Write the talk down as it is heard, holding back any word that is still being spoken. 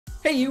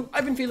Hey you,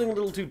 I've been feeling a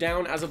little too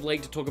down as of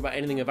late to talk about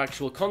anything of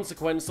actual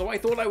consequence, so I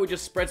thought I would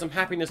just spread some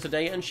happiness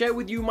today and share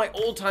with you my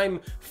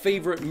all-time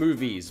favorite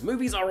movies.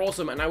 Movies are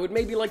awesome, and I would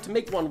maybe like to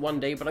make one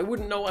day, but I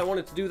wouldn't know I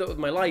wanted to do that with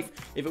my life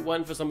if it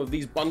weren't for some of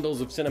these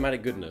bundles of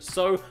cinematic goodness.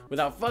 So,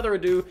 without further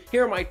ado,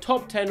 here are my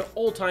top 10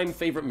 all-time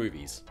favorite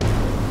movies.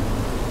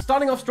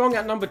 Starting off strong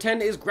at number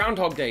 10 is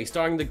Groundhog Day,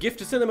 starring the gift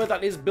to cinema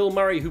that is Bill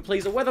Murray, who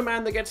plays a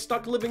weatherman that gets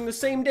stuck living the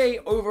same day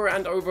over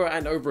and over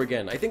and over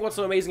again. I think what's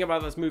so amazing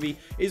about this movie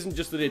isn't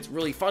just that it's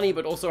really funny,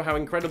 but also how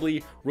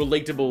incredibly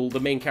relatable the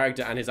main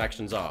character and his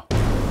actions are.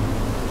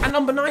 At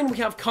number 9, we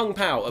have Kung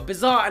Pao, a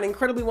bizarre and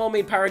incredibly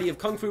well-made parody of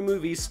kung fu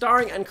movies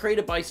starring and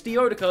created by Steve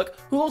Odekirk,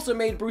 who also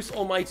made Bruce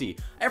Almighty.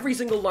 Every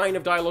single line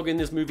of dialogue in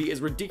this movie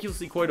is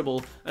ridiculously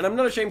quotable, and I'm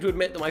not ashamed to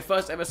admit that my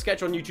first ever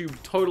sketch on YouTube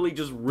totally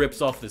just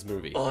rips off this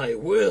movie. I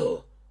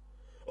will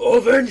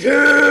avenge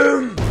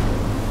him!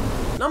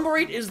 Number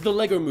 8 is The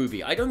Lego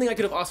Movie. I don't think I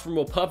could have asked for a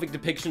more perfect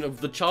depiction of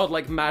the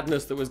childlike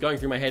madness that was going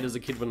through my head as a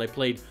kid when I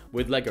played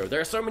with Lego.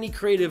 There are so many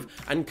creative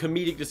and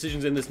comedic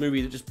decisions in this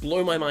movie that just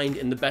blow my mind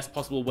in the best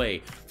possible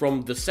way.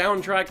 From the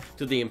soundtrack,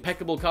 to the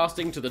impeccable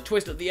casting, to the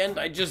twist at the end,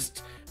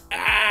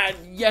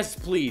 yes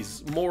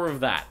please, more of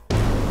that.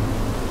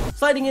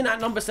 Sliding in at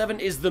number 7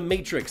 is The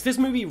Matrix. This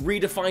movie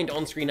redefined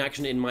on-screen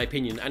action in my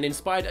opinion, and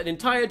inspired an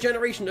entire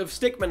generation of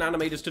stickman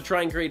animators to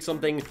try and create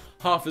something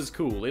half as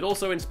cool. It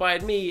also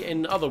inspired me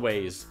in other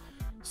ways,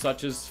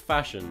 such as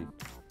fashion.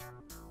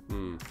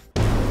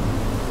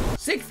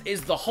 6th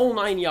is The Whole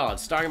Nine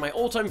Yards, starring my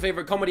all-time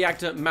favorite comedy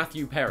actor,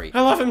 Matthew Perry.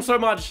 I love him so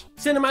much!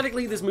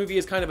 Cinematically, this movie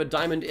is kind of a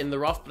diamond in the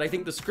rough, but I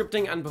think the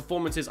scripting and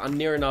performances are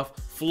near enough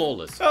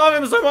flawless. I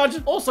love him so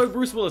much! Also,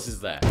 Bruce Willis is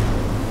there.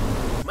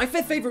 My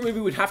 5th favorite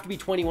movie would have to be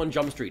 21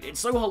 Jump Street.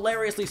 It's so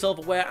hilariously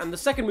self-aware, and the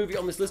second movie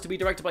on this list to be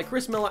directed by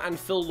Chris Miller and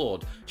Phil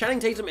Lord. Channing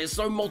Tatum is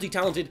so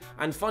multi-talented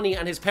and funny,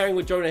 and his pairing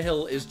with Jonah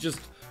Hill is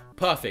just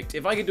perfect.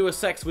 If I could do a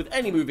sex with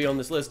any movie on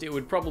this list, it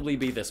would probably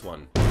be this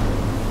one.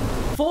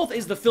 4th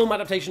is the film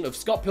adaptation of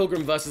Scott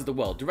Pilgrim vs. the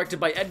World, directed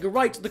by Edgar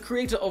Wright, the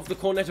creator of the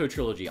Cornetto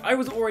trilogy. I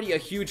was already a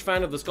huge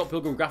fan of the Scott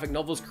Pilgrim graphic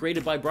novels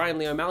created by Brian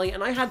Lee O'Malley,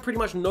 and I had pretty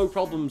much no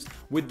problems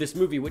with this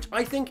movie, which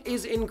I think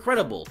is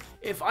incredible.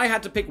 If I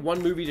had to pick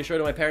one movie to show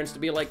to my parents to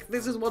be like,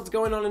 this is what's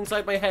going on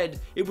inside my head,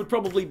 it would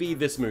probably be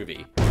this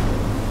movie.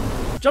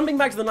 Jumping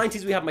back to the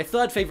 90s, we have my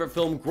 3rd favorite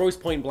film, Grosse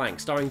Pointe Blank,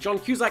 starring John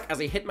Cusack as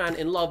a hitman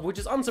in love, which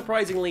is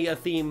unsurprisingly a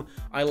theme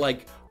I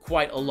like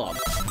quite a lot.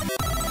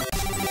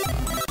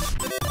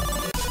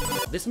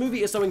 This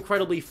movie is so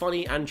incredibly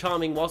funny and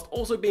charming whilst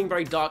also being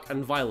very dark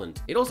and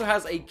violent. It also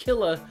has a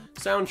killer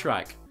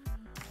soundtrack,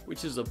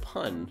 which is a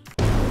pun.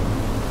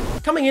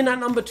 Coming in at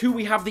number 2,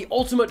 we have the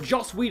ultimate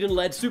Joss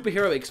Whedon-led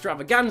superhero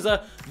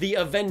extravaganza, The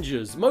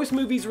Avengers. Most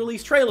movies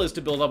release trailers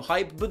to build up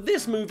hype, but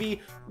this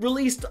movie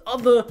released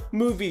other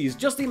movies.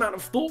 Just the amount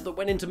of thought that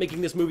went into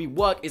making this movie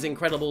work is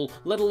incredible,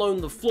 let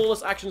alone the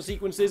flawless action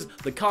sequences,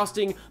 the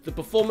casting, the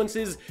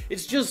performances.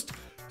 It's just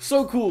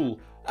so cool.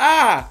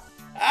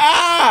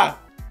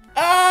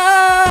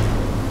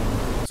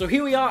 So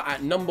here we are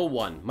at number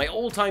 1, my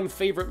all-time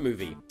favorite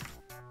movie.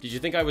 Did you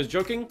think I was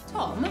joking?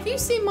 Tom, have you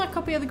seen my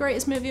copy of the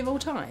greatest movie of all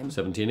time?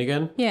 17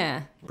 again?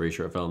 Yeah. Pretty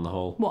sure it fell in the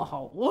hole. What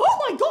hole?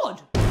 Oh my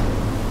god!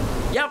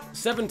 Yep,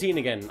 17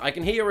 again. I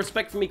can hear your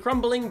respect for me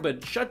crumbling,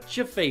 but shut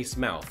your face,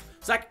 mouth.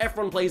 Zac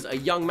Efron plays a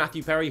young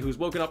Matthew Perry who's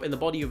woken up in the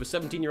body of a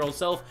 17-year-old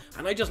self,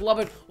 and I just love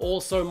it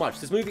all so much.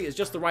 This movie is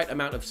just the right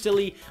amount of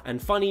silly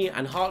and funny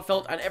and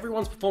heartfelt, and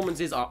everyone's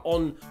performances are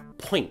on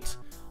point.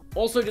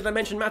 Also, did I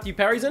mention Matthew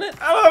Perry's in it?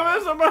 I love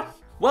it so much!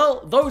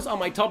 Well, those are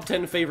my top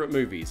 10 favorite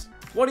movies.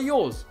 What are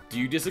yours? Do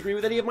you disagree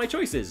with any of my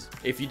choices?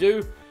 If you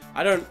do,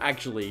 I don't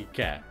actually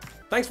care.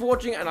 Thanks for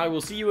watching, and I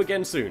will see you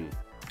again soon.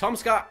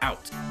 TomSka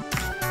out.